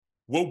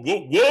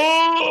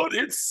Whoa,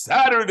 it's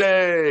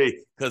Saturday,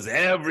 because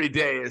every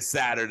day is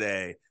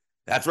Saturday.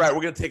 That's right.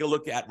 We're going to take a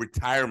look at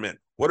retirement.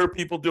 What are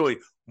people doing?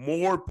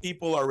 More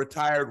people are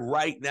retired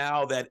right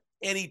now than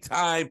any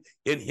time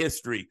in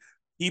history.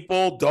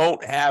 People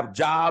don't have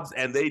jobs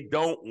and they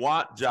don't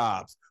want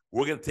jobs.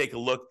 We're going to take a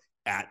look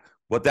at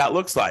what that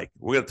looks like.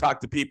 We're going to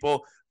talk to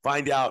people,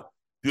 find out,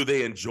 do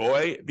they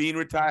enjoy being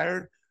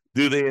retired?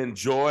 Do they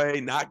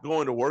enjoy not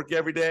going to work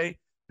every day?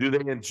 Do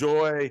they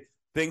enjoy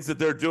things that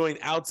they're doing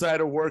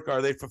outside of work?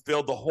 Are they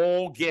fulfilled? The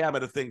whole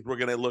gamut of things we're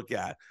going to look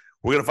at.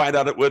 We're going to find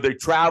out whether they're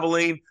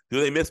traveling. Do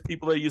they miss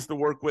people they used to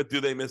work with?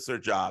 Do they miss their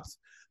jobs?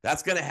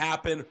 That's going to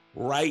happen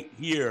right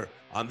here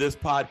on this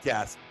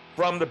podcast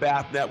from the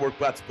BAF Network.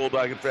 That's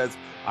Bulldog and Friends.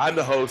 I'm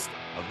the host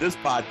of this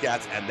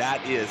podcast, and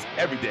that is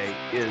Every Day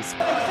is.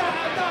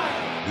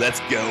 Let's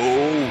go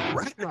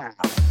right now.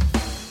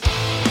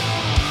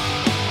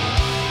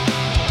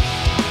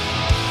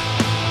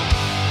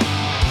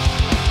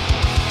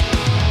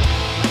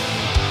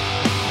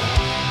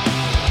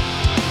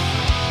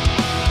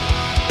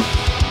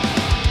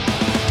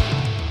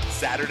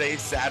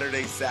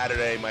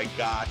 Saturday. My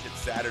gosh, it's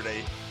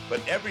Saturday.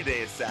 But every day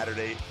is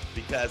Saturday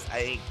because I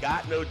ain't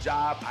got no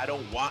job. I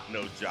don't want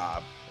no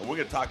job. And we're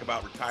going to talk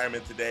about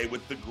retirement today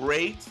with the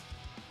great,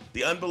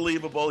 the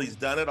unbelievable. He's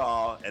done it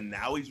all, and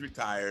now he's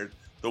retired.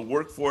 The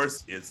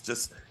workforce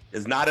is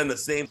not in the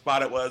same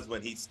spot it was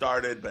when he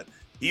started, but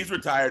he's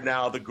retired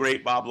now. The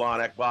great Bob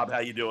Lonac. Bob, how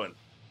you doing?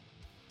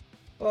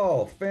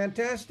 Oh,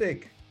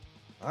 fantastic.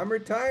 I'm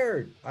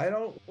retired. I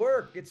don't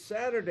work. It's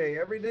Saturday.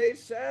 Every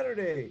day's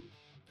Saturday.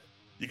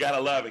 You got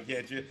to love it,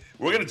 can't you?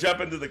 We're going to jump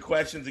into the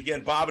questions.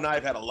 Again, Bob and I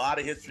have had a lot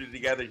of history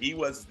together. He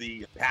was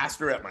the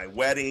pastor at my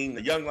wedding,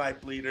 the Young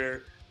Life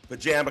leader,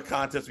 pajama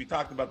contest. We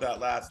talked about that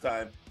last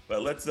time.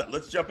 But let's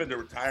jump into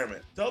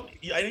retirement. Tell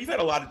me, I know you've had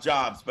a lot of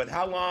jobs, but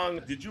how long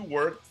did you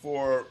work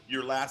for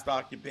your last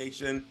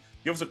occupation?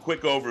 Give us a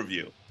quick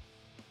overview.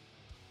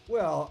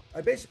 Well,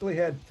 I basically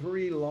had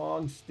 3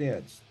 long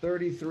stints,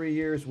 33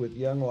 years with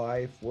Young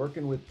Life,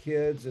 working with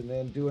kids and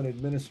then doing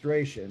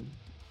administration.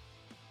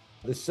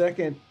 The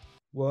second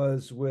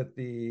was with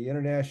the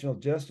International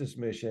Justice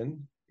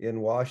Mission in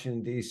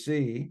Washington,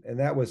 D.C., and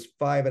that was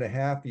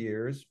 5.5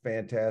 years.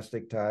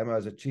 Fantastic time. I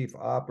was a chief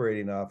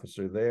operating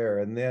officer there.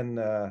 And then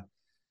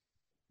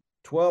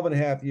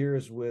 12.5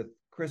 years with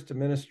Christa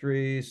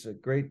Ministries, a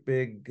great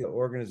big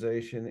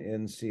organization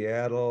in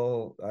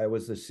Seattle. I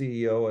was the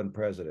CEO and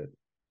president.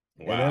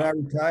 Wow. And then I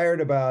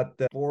retired about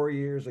 4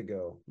 years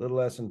ago, a little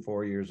less than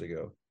 4 years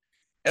ago.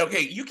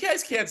 Okay, you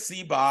guys can't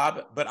see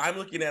Bob, but I'm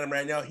looking at him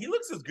right now. He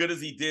looks as good as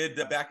he did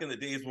back in the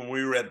days when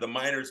we were at the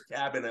miners'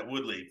 cabin at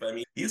Woodleaf. I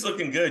mean, he's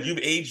looking good. You've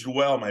aged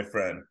well, my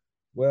friend.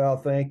 Well,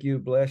 thank you.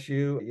 Bless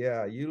you.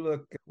 Yeah, you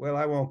look, well,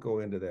 I won't go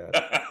into that.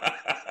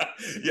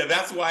 Yeah,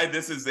 that's why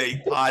this is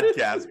a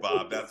podcast,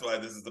 Bob. That's why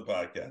this is the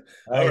podcast.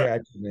 I got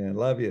you, man.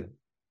 Love you.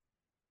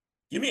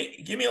 Give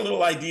me a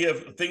little idea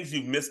of things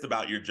you've missed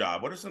about your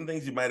job. What are some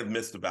things you might have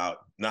missed about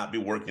not be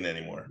working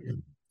anymore?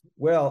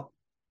 Well,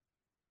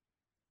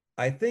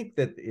 I think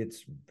that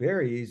it's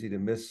very easy to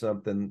miss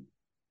something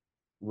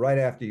right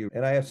after you.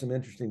 And I have some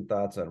interesting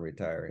thoughts on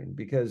retiring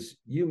because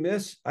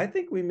I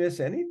think we miss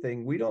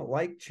anything. We don't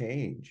like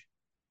change.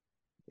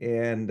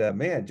 And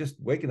man, just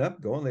waking up,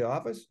 going to the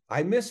office.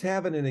 I miss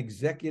having an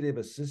executive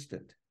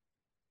assistant.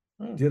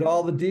 Did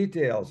all the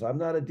details. I'm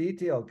not a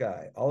detail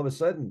guy. All of a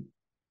sudden,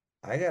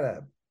 I got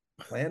to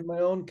plan my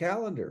own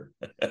calendar.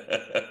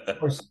 Of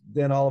course,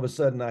 then all of a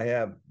sudden I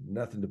have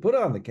nothing to put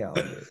on the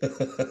calendar.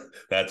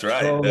 That's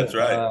right. That's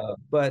right.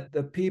 But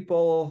the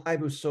people, I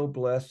was so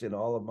blessed in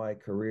all of my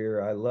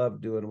career. I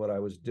loved doing what I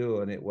was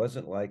doing. It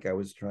wasn't like I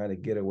was trying to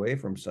get away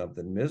from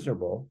something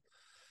miserable.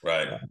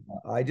 Right.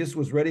 I just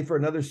was ready for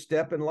another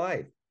step in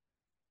life.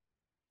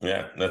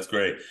 Yeah, that's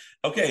great.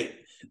 Okay.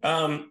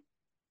 Do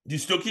you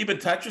still keep in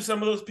touch with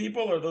some of those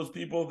people? Or those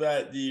people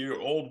that your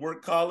old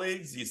work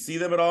colleagues? Do you see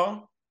them at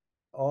all?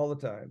 All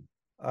the time.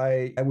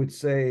 I would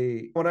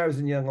say when I was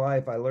in Young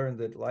Life, I learned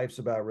that life's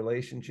about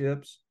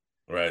relationships.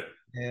 Right.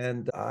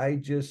 And I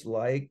just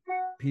like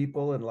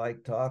people and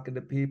like talking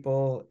to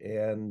people.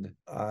 And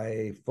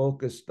I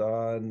focused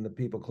on the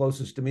people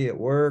closest to me at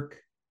work.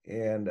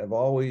 And I've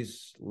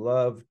always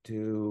loved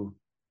to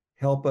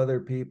help other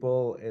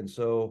people. And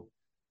so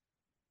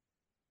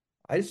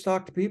I just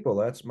talk to people.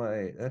 That's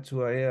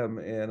who I am.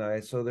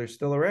 And so they're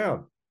still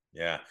around.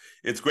 Yeah,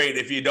 it's great.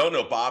 If you don't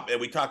know Bob, and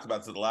we talked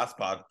about this in the last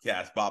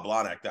podcast,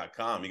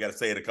 BobLonac.com. You got to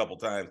say it a couple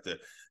times to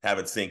have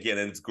it sink in,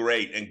 and it's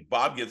great. And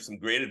Bob gives some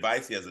great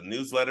advice. He has a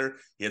newsletter.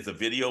 He has a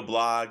video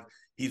blog.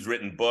 He's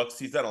written books.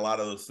 He's done a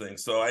lot of those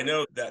things. So I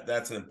know that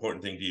that's an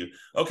important thing to you.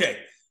 Okay,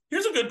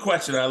 here's a good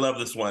question. I love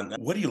this one.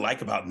 What do you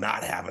like about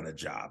not having a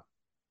job?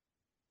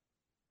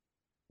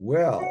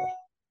 Well,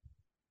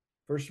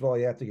 first of all,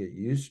 you have to get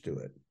used to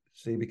it.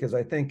 See, because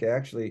I think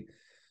actually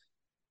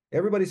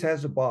everybody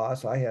has a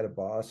boss. I had a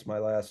boss. My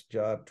last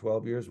job,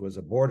 12 years, was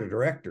a board of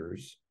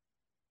directors.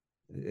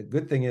 A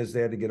good thing is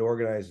they had to get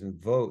organized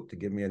and vote to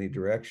give me any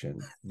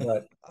direction.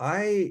 But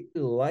I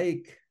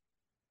like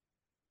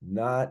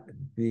not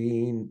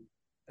being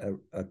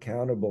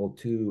accountable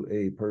to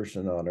a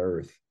person on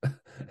earth to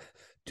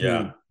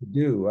Yeah.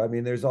 do. I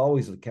mean, there's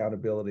always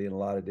accountability in a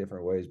lot of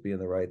different ways, being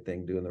the right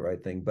thing, doing the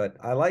right thing. But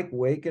I like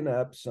waking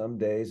up some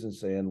days and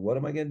saying, what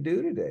am I going to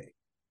do today?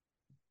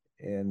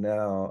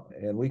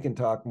 And we can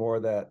talk more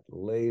of that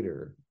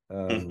later.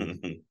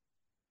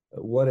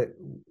 What it,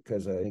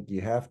 because I think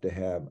you have to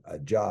have a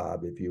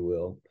job, if you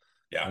will.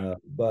 Yeah.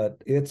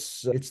 But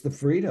it's the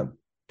freedom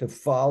to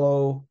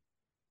follow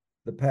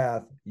the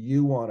path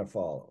you want to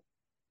follow.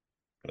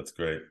 That's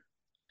great.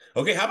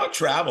 Okay, how about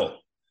travel?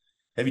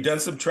 Have you done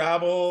some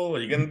travel?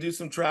 Are you going to do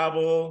some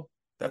travel?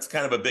 That's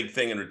kind of a big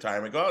thing in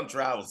retirement. Go out and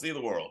travel, see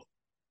the world.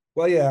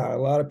 Well, yeah, a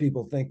lot of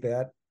people think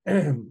that.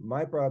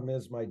 My problem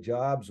is my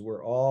jobs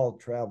were all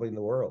traveling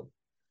the world.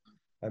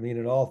 I mean,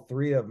 in all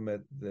three of them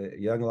at the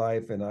Young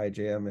Life and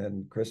IJM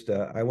and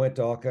Krista, I went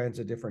to all kinds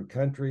of different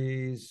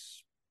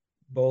countries,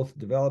 both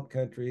developed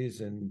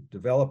countries and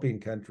developing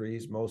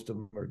countries. Most of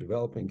them are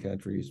developing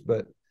countries,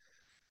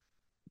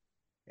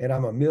 and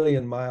I'm a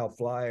million-mile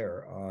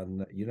flyer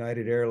on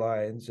United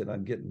Airlines, and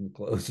I'm getting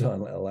close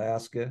on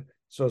Alaska.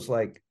 So it's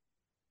like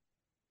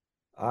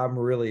I'm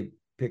really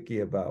picky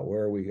about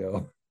where we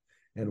go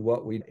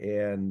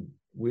and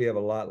we have a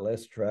lot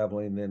less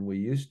traveling than we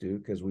used to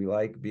because we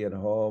like being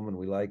home and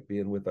we like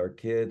being with our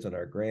kids and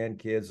our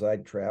grandkids. I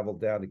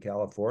traveled down to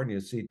California.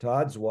 See,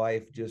 Todd's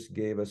wife just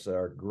gave us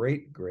our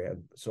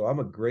so I'm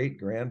a great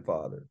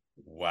grandfather.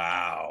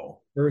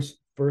 Wow.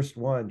 First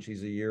one,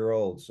 she's a year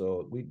old.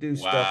 So we do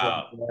stuff like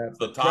Wow. that.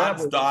 So But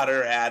Todd's travel,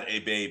 daughter had a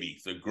baby.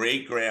 So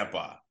great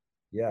grandpa.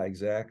 yeah,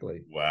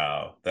 exactly.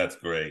 Wow. That's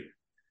great.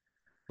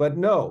 But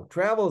no,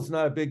 travel is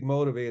not a big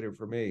motivator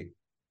for me.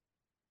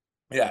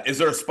 Yeah. Is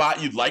there a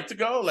spot you'd like to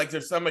go? Like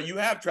there's some you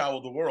have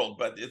traveled the world,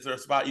 but is there a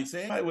spot you'd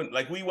say I wouldn't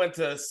like we went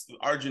to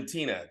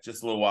Argentina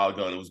just a little while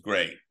ago and it was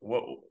great.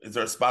 What is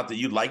there a spot that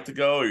you'd like to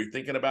go or you're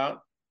thinking about?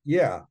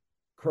 Yeah,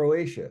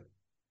 Croatia.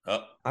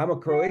 Oh, I'm a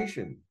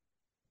Croatian.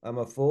 I'm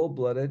a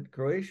full-blooded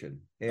Croatian,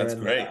 that's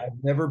and great.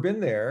 I've never been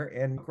there.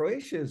 And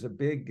Croatia is a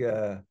big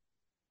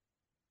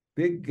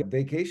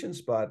vacation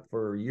spot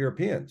for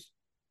Europeans,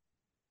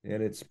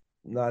 and it's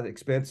not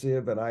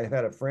expensive. And I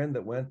had a friend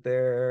that went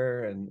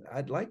there, and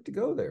I'd like to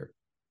go there.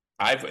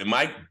 I've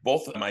my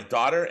both my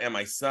daughter and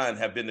my son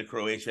have been to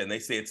Croatia and they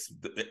say it's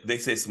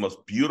the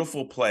most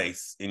beautiful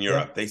place in Yeah,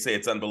 Europe. They say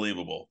it's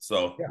unbelievable.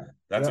 So yeah,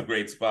 that's a yeah.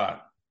 great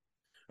spot.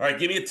 All right,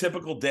 give me a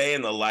typical day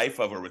in the life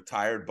of a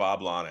retired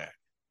Bob Lonac.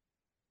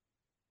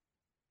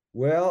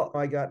 Well,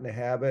 I got in a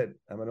habit.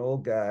 I'm an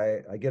old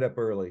guy. I get up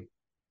early,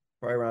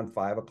 probably around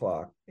 5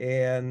 o'clock,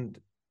 and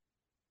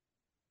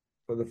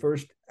for the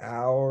first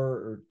hour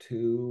or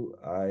two,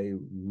 I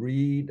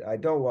read. I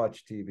don't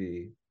watch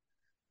TV.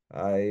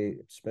 I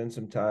spend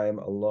some time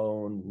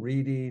alone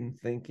reading,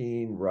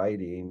 thinking,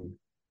 writing,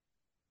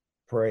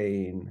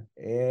 praying.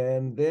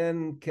 And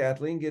then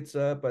Kathleen gets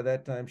up. By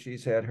that time,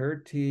 she's had her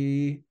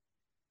tea.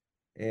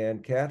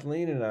 And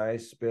Kathleen and I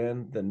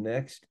spend the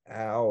next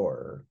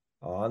hour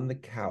on the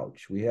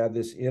couch. We have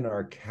this in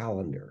our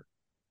calendar.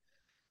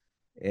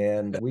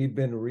 And we've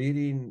been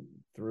reading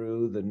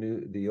through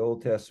the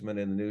Old Testament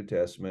and the New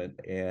Testament,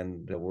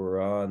 and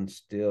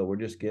we're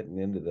just getting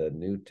into the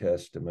New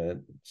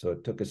Testament. So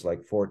it took us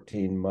like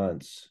 14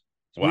 months.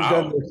 So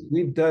Wow.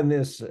 we've done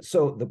this.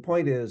 So the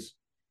point is,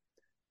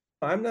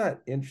 I'm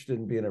not interested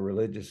in being a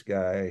religious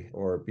guy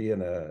or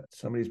being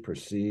somebody's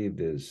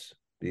perceived as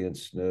being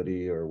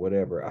snooty or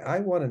whatever. I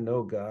want to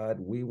know God.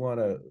 We want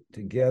to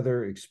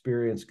together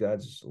experience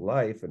God's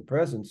life and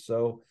presence.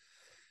 So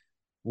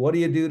what do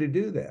you do to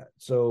do that?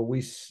 So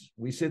we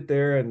sit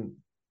there and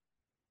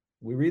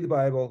we read the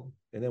Bible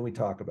and then we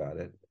talk about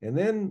it. And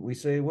then we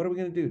say, what are we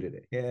going to do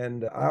today?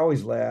 And I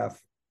always laugh.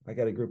 I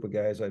got a group of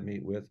guys I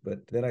meet with,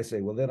 but then I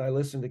say, well, then I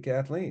listen to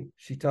Kathleen.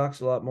 She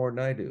talks a lot more than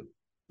I do,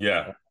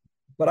 Yeah.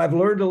 but I've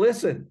learned to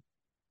listen.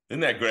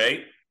 Isn't that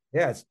great?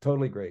 Yeah, it's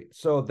totally great.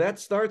 So that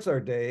starts our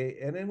day.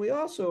 And then we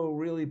also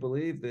really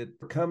believe that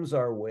comes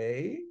our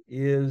way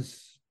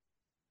is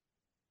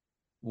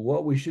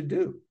what we should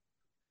do.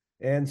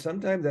 And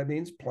sometimes that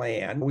means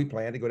plan. We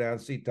plan to go down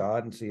and see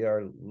Todd and see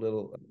our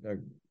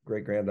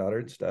great granddaughter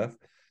and stuff.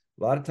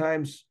 A lot of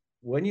times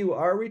when you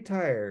are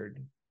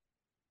retired,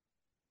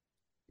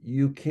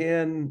 you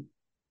can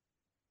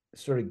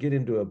sort of get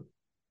into a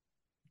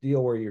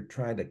deal where you're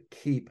trying to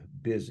keep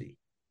busy.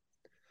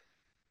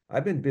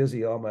 I've been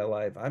busy all my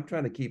life. I'm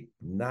trying to keep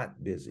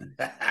not busy.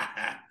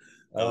 I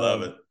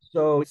love it.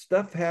 So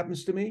stuff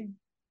happens to me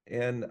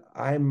and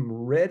I'm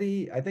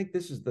ready. I think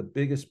this is the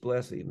biggest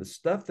blessing. The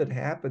stuff that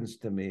happens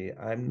to me,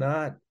 I'm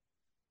not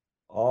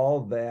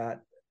all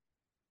that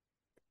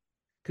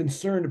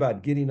concerned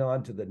about getting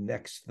on to the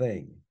next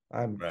thing.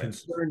 I'm Right.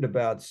 concerned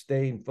about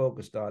staying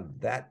focused on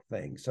that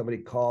thing. Somebody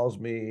calls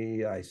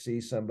me, I see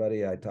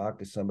somebody, I talk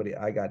to somebody,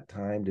 I got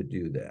time to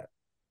do that.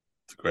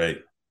 It's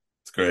great.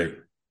 It's great.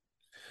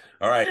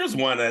 All right. Here's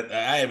one that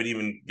I haven't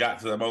even got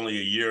to. I'm only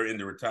a year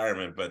into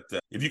retirement, but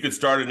if you could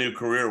start a new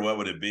career, what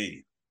would it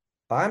be?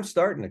 I'm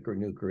starting a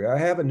new career. I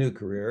have a new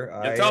career.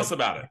 Yeah, tell us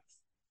about it.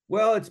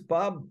 Well, it's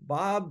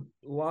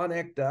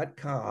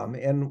boblonec.com.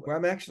 And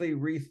I'm actually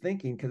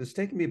rethinking because it's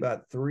taken me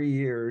about 3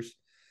 years.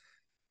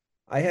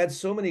 I had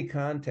so many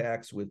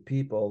contacts with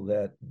people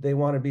that they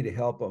wanted me to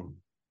help them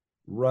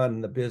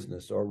run the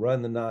business or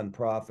run the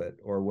nonprofit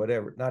or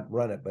whatever, not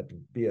run it, but to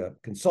be a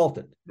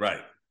consultant.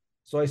 Right.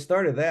 So I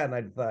started that and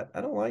I thought,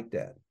 I don't like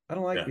that. I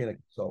don't like Yeah. being a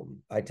consultant.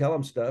 I tell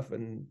them stuff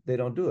and they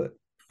don't do it.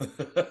 How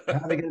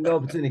are they going to know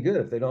if it's any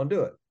good if they don't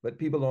do it? But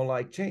people don't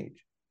like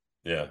change.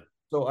 Yeah.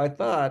 So I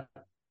thought,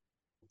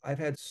 I've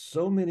had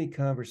so many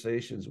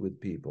conversations with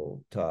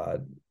people,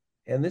 Todd,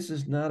 and this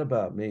is not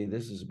about me.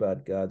 This is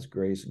about God's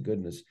grace and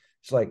goodness.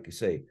 It's like,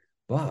 say,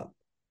 Bob,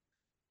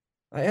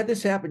 I had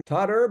this happen.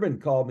 Todd Urban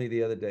called me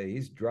the other day.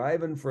 He's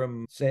driving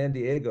from San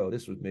Diego.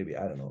 This was maybe,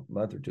 I don't know, a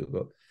month or two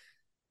ago.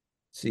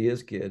 See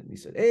his kid. And he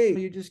said, "Hey,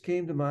 you just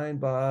came to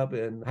mind, Bob.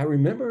 And I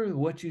remember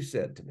what you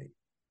said to me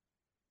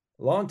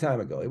a long time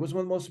ago. It was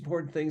one of the most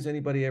important things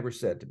anybody ever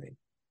said to me."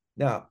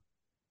 Now,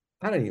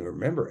 I don't even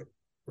remember it,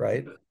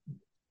 right?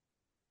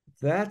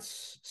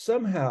 That's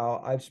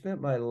somehow I've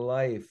spent my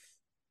life,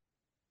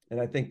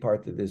 and I think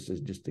part of this is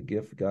just a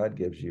gift God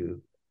gives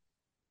you,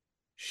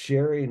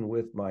 sharing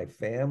with my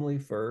family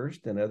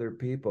first and other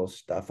people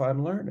stuff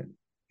I'm learning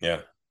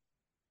Yeah.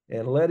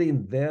 and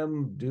letting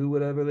them do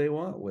whatever they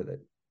want with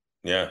it.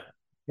 Yeah.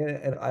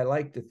 And I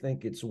like to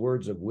think it's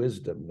words of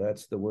wisdom.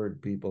 That's the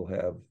word people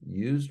have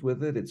used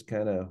with it. It's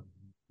kind of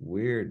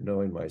weird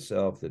knowing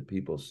myself that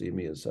people see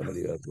me as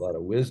somebody who has a lot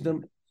of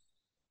wisdom.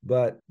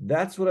 But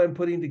that's what I'm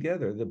putting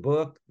together. The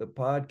book, the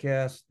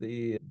podcast,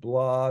 the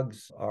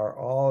blogs are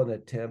all an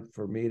attempt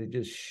for me to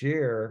just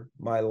share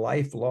my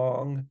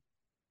lifelong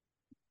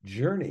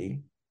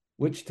journey,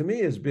 which to me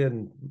has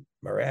been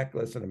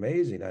miraculous and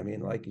amazing. I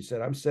mean, like you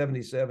said, I'm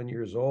 77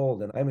 years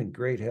old and I'm in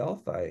great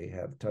health. I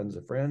have tons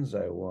of friends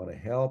I want to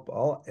help,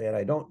 all, and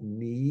I don't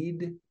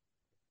need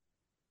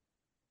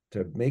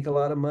to make a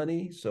lot of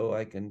money so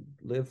I can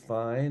live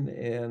fine.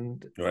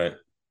 And Right.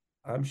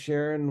 I'm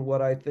sharing what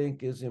I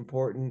think is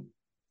important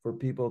for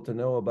people to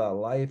know about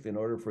life in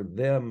order for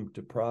them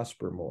to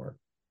prosper more.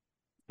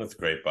 That's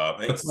great, Bob.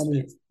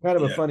 Kind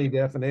of a Yeah. funny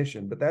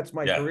definition, but that's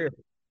my Yeah. career.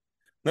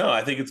 No,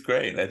 I think it's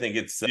great. I think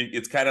it's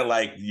kind of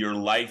like your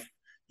life.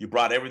 You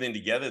brought everything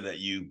together that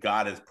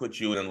God has put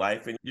you in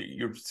life, and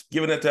you're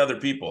giving it to other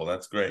people.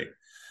 That's great. I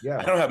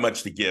Yeah. don't have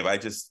much to give. I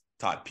just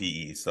taught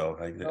PE, so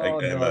Oh, no,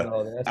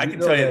 no. I You can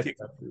know tell you. that.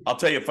 I'll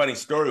tell you a funny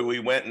story. We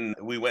went and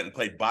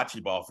played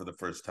bocce ball for the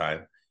first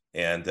time,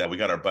 and we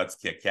got our butts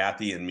kicked.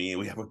 Kathy and me.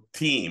 We have a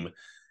team,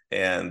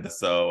 and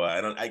so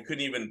I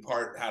couldn't even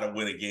impart how to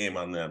win a game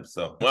on them.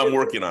 So well, I'm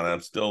working on it. I'm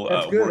still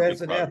That's good. work in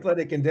That's an progress.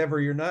 athletic endeavor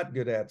you're not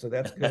good at. So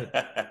that's good.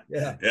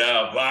 Yeah.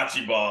 Yeah,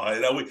 bocce ball.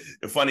 You know,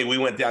 funny. We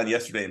went down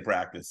yesterday in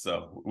practice,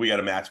 so we got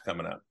a match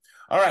coming up.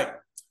 All right.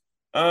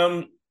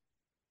 Um,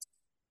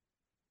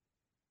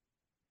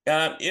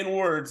 in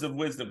words of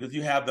wisdom, because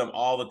you have them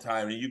all the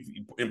time, and you've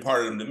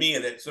imparted them to me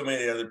and so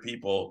many other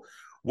people.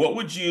 What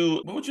would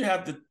you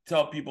have to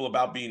tell people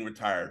about being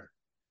retired?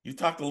 You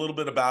talked a little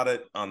bit about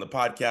it on the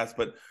podcast,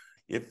 but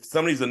if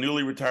somebody's a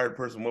newly retired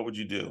person, what would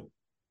you do?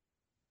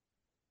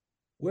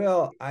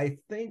 Well, I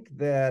think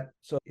that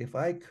so if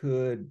I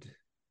could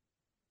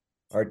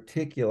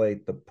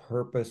articulate the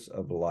purpose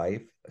of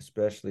life,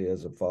 especially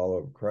as a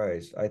follower of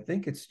Christ, I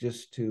think it's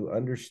just to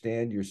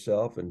understand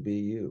yourself and be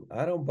you.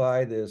 I don't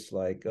buy this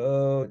like,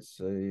 oh,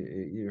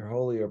 you're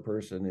holier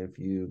person if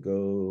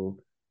you're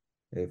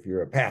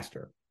a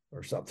pastor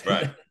or something.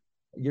 Right,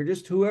 You're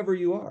just whoever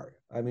you are.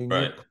 I mean,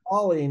 right, you're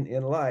calling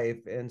in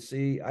life and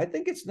see, I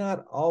think it's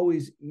not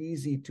always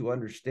easy to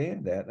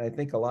understand that. And I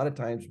think a lot of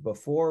times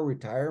before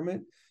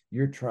retirement,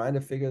 you're trying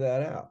to figure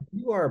that out.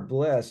 You are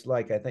blessed,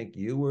 like I think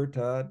you were,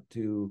 Todd,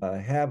 to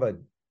have a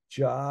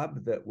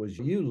job that was,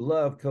 you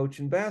love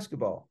coaching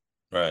basketball,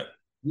 right.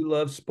 you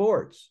love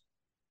sports.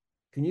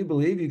 Can you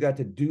believe you got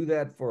to do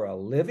that for a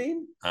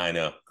living? I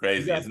know, You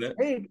crazy, got isn't it?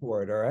 paid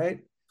for it, all right?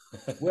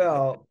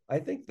 Well, I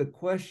think the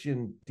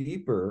question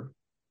deeper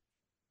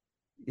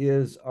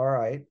is, all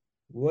right,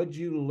 what'd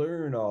you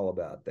learn all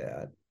about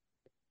that?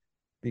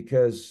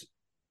 Because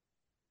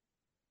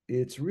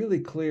it's really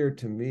clear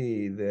to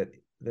me that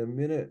the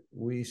minute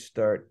we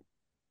start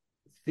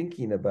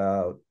thinking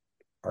about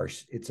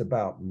it's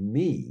about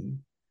me,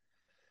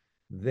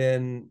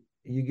 then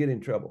you get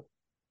in trouble.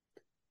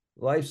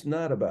 Life's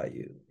not about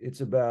you. It's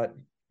about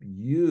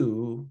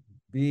you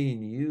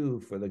being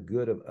you for the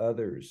good of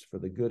others, for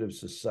the good of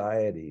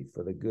society,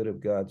 for the good of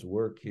God's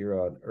work here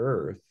on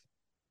earth.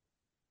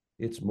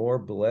 It's more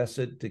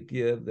blessed to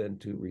give than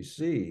to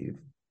receive,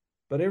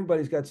 but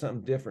everybody's got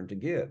something different to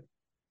give.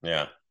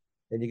 Yeah,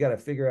 And you got to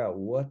figure out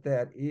what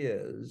that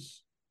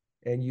is.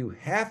 And you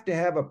have to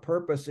have a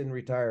purpose in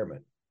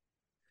retirement.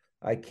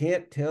 I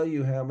can't tell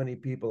you how many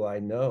people I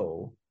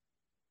know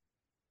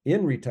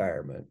in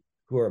retirement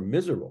who are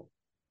miserable.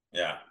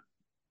 yeah,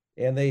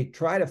 And they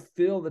try to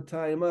fill the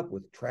time up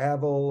with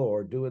travel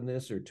or doing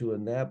this or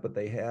doing that, but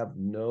they have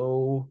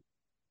no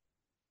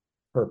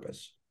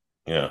purpose.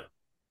 yeah.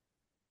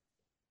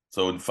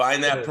 So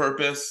find that So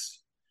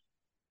purpose.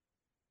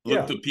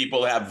 look to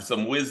people, have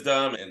some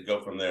wisdom, and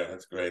go from there.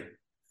 That's great.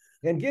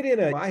 And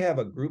I have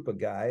a group of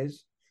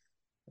guys.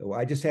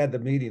 I just had the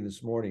meeting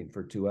this morning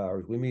for 2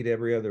 hours. We meet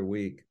every other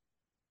week,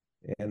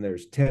 and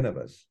there's 10 of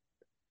us.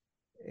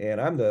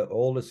 And I'm the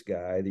oldest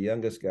guy. The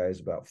youngest guy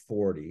is about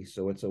 40.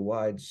 So it's a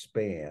wide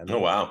span. Oh,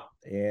 wow.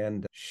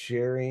 And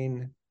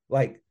sharing,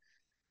 like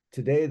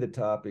today, the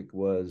topic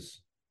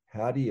was,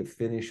 how do you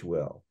finish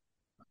well?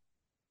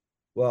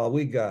 Well,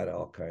 we got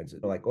all kinds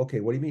of like, okay,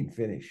 what do you mean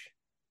finish?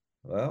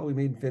 Well, we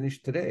mean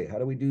finish today. How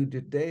do we do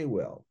today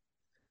well?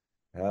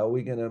 How are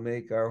we going to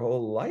make our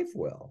whole life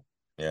well?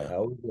 Yeah.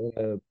 How are we going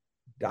to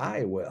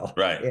die well?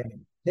 Right.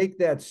 And take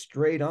that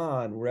straight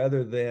on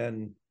rather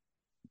than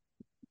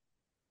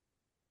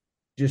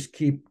just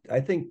keep. I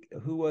think,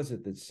 who was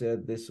it that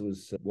said this?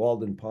 Was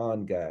Walden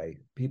Pond guy.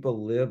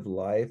 People live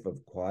life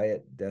of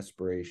quiet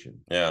desperation.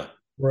 Yeah.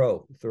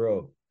 Thoreau.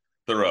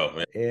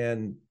 Yeah.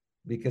 And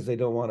because they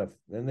don't want to,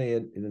 then they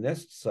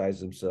anesthetize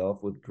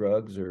themselves with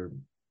drugs or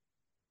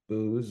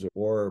booze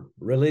or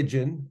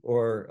religion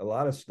or a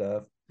lot of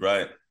stuff.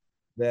 Right.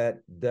 That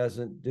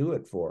doesn't do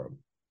it for them.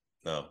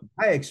 No.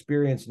 My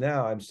experience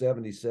now, I'm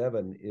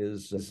 77,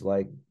 is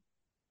like,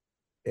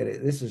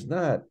 this is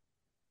not,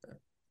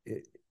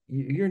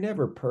 you're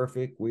never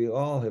perfect. We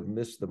all have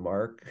missed the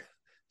mark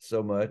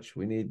so much.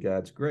 We need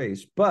God's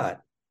grace.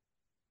 But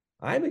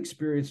I'm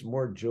experiencing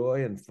more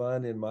joy and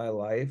fun in my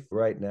life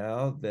right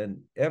now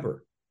than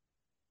ever.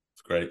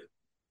 It's great.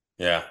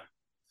 Yeah.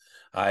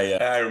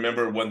 I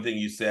remember one thing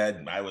you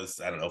said. I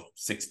was, I don't know,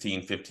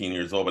 16, 15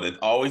 years old, but it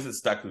always has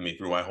stuck with me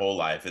through my whole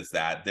life, is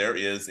that there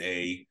is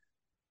a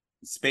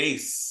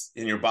space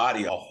in your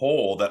body, a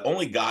hole that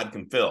only God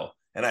can fill.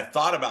 And I've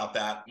thought about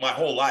that my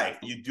whole life.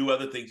 You do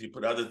other things, you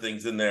put other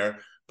things in there,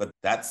 but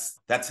that's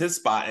his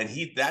spot. And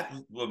that's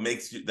what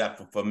makes you that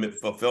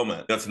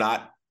fulfillment. It's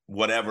not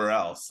whatever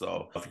else.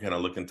 So if you're kind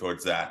of looking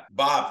towards that.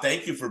 Bob,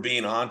 thank you for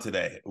being on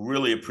today.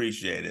 Really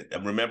appreciate it.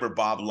 And remember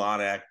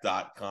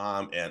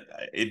BobLonac.com. And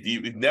if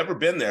you've never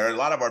been there, a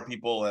lot of our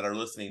people that are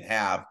listening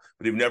have,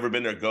 but if you've never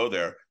been there, go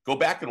there. Go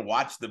back and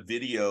watch the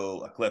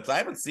video clips. I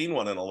haven't seen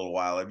one in a little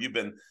while. Have you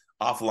been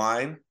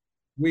offline?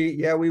 We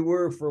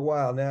were for a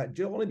while now,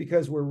 only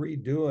because we're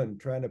redoing,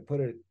 trying to put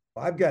it.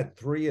 I've got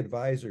 3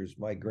 advisors,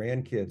 my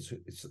grandkids,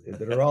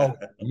 that are all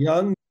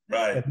young,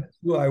 right? And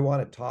who I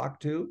want to talk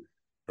to,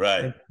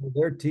 right? And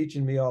they're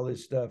teaching me all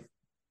this stuff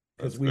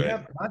because we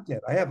have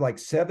content. I have like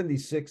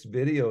 76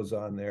 videos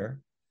on there.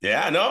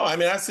 Yeah, no, I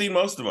mean, I've seen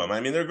most of them. I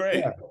mean, they're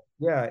great.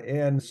 Yeah,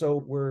 and so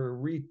we're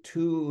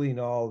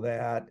retooling all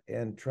that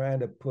and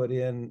trying to put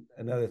in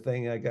another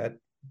thing. I got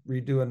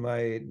redoing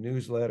my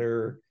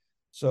newsletter.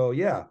 So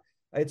yeah,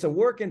 it's a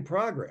work in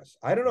progress.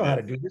 I don't know how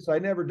to do this.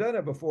 I've never done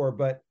it before,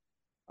 but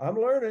I'm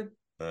learning.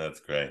 That's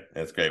great.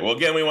 That's great. Well,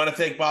 again, we want to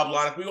thank Bob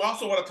Lonac. We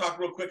also want to talk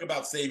real quick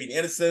about Saving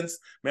Innocence.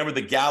 Remember,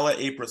 the gala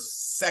April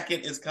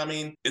 2nd is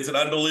coming. It's an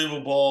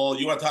unbelievable,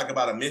 you want to talk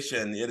about a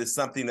mission. It is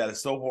something that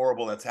is so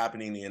horrible that's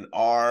happening in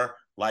our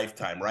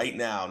lifetime right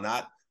now,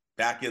 not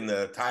back in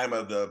the time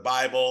of the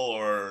Bible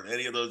or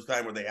any of those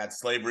times where they had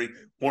slavery.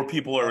 More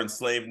people are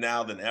enslaved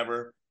now than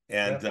ever.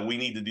 And we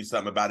need to do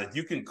something about it.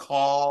 You can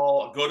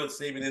go to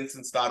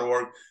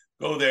savinginnocence.org,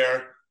 go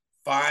there,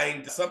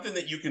 find something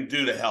that you can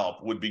do to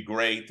help would be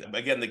great.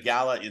 Again, the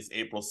gala is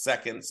April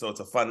 2nd, so it's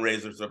a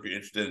fundraiser, so if you're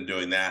interested in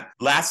doing that.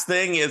 Last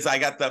thing is I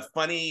got the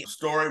funny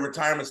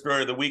retirement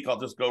story of the week. I'll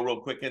just go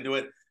real quick into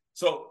it.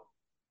 So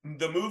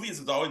the movies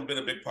has always been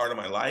a big part of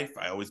my life.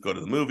 I always go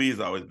to the movies.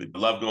 I always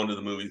love going to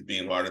the movies,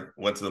 being hard.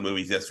 Went to the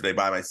movies yesterday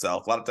by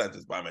myself. A lot of times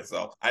just by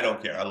myself. I don't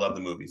care. I love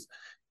the movies.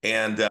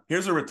 And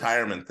here's a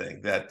retirement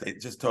thing that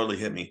it just totally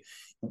hit me.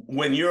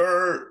 When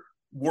you're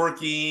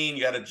working,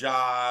 you got a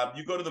job,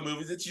 you go to the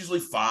movies, it's usually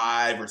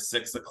 5 or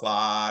 6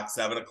 o'clock,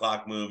 7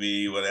 o'clock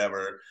movie,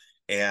 whatever.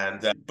 And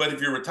but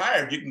if you're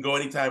retired, you can go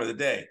any time of the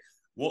day.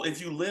 Well,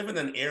 if you live in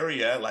an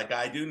area like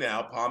I do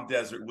now, Palm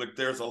Desert, where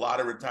there's a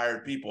lot of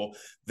retired people,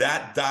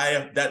 that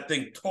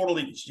thing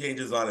totally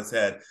changes on its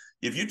head.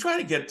 If you try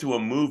to get to a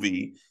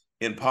movie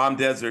in Palm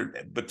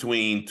Desert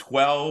between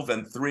 12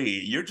 and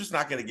 3, you're just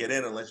not going to get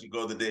in unless you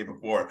go the day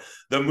before.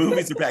 The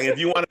movies are packed. If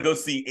you want to go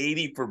see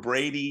 80 for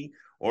Brady,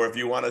 or if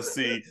you want to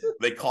see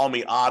They Call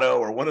Me Otto,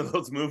 or one of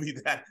those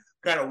movies that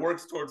kind of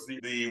works towards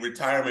the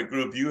retirement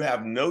group, you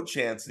have no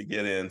chance to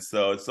get in.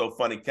 So it's so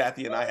funny.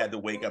 Kathy and I had to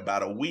wait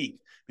about a week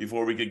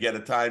before we could get a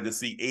time to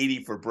see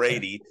 80 for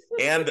Brady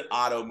and the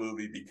Otto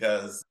movie,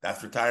 because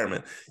that's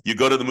retirement. You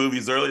go to the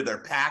movies early,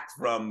 they're packed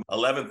from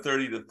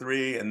 11:30 to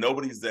 3, and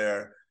nobody's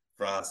there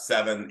from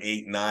 7,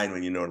 8, 9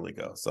 when you normally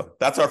go. So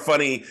that's our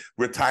funny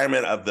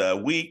retirement of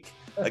the week.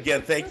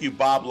 Again, thank you,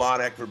 Bob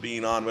Lonac, for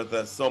being on with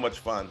us. So much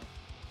fun.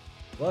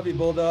 Love you,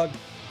 Bulldog.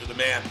 You're the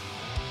man.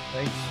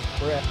 Thanks,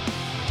 Brett.